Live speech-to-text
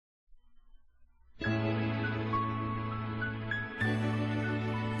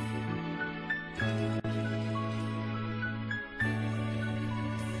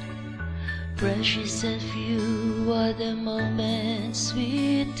Precious and few are the moments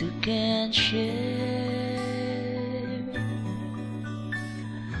we two can share.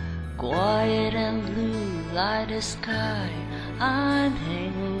 Quiet and blue like the sky, I'm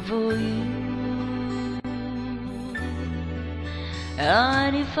hanging over you.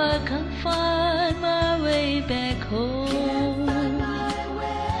 And if I can't find my way back home,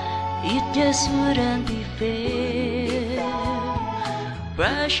 it just wouldn't be fair.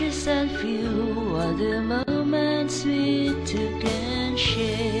 Precious and few are the moments we two can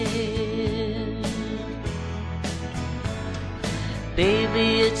share.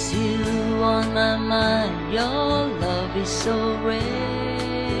 Baby, it's you on my mind, your love is so rare.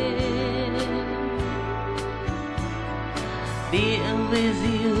 Being with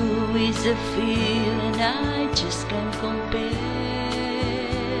you is a feeling I just can't compare.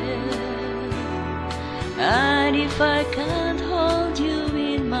 And if I can't hold you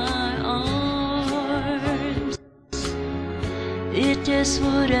in my arms, it just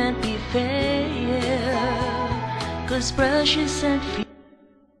wouldn't be fair. 'Cause precious and few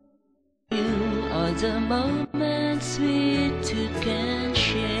are the moments we two can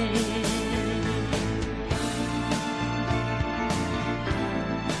share.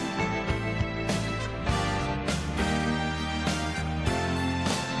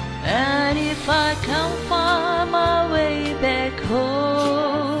 And if I can't find my way back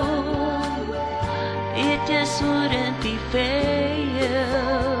home, it just wouldn't be fair.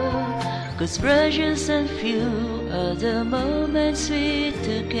 'Cause precious and few are the moments we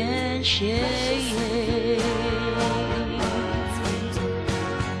two can share.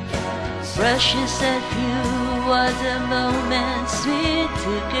 Precious and few are the moments we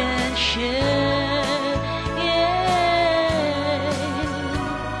two can share. Yeah.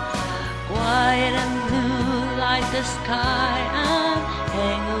 Quiet and blue like the sky, I'm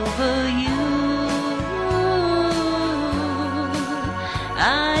hanging over you.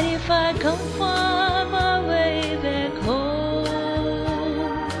 And if I can't find my way back home,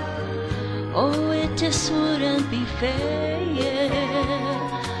 oh, it just wouldn't be fair, yeah.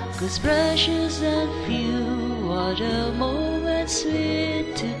 'Cause precious and few are the moments we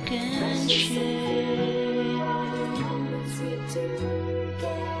two can share.